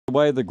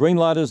Away, the green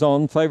light is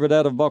on. Favourite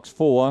out of box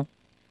 4.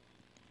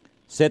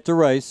 Set to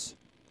race.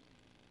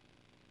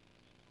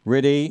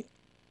 Ready.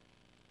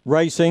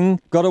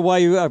 Racing, got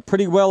away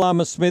pretty well.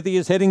 Armour Smithy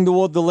is heading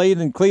toward the lead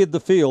and cleared the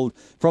field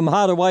from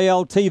Hardaway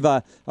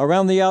Altiva.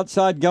 Around the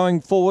outside going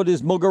forward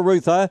is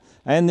Mugarutha,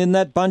 and in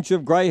that bunch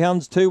of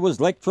greyhounds too was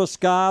Lectra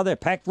Scar. They're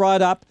packed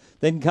right up.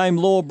 Then came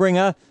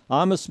Lawbringer.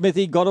 Armour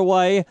Smithy got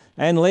away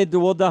and led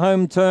toward the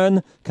home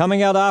turn.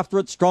 Coming out after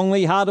it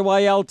strongly,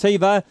 Hardaway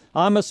Altiva.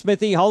 Armour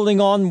Smithy holding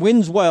on,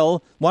 wins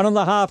well.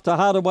 1.5 to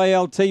Hardaway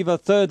Altiva,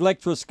 third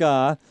Lectra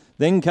Scar.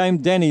 Then came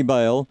Danny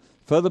Bale.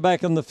 Further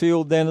back in the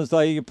field then as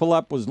they pull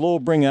up was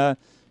Lawbringer,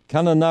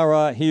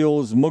 Kununurra,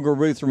 Heels,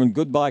 Mugarutha and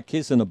Goodbye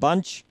Kiss in a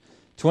bunch.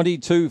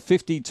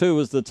 22.52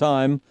 is the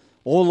time,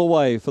 all the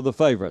way for the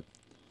favourite.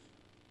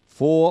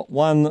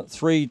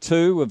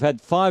 4-1-3-2. We've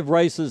had 5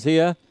 races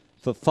here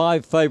for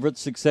 5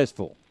 favourites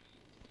successful.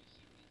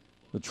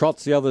 The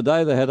trots the other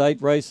day, they had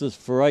 8 races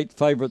for 8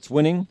 favourites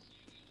winning.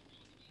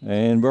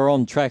 And we're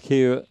on track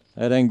here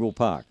at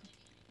Angle-Park.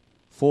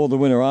 For the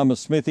winner, Armour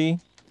Smithy.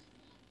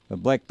 A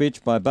Black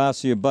Bitch by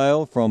Barcia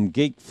Bale from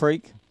Geek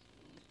Freak.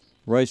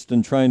 Raced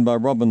and trained by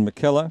Robin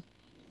McKellar.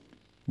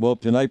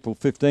 Whelped in April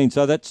 15.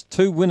 So that's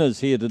 2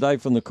 winners here today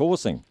from the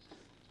coursing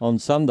on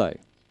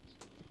Sunday.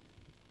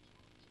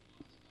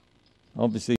 Obviously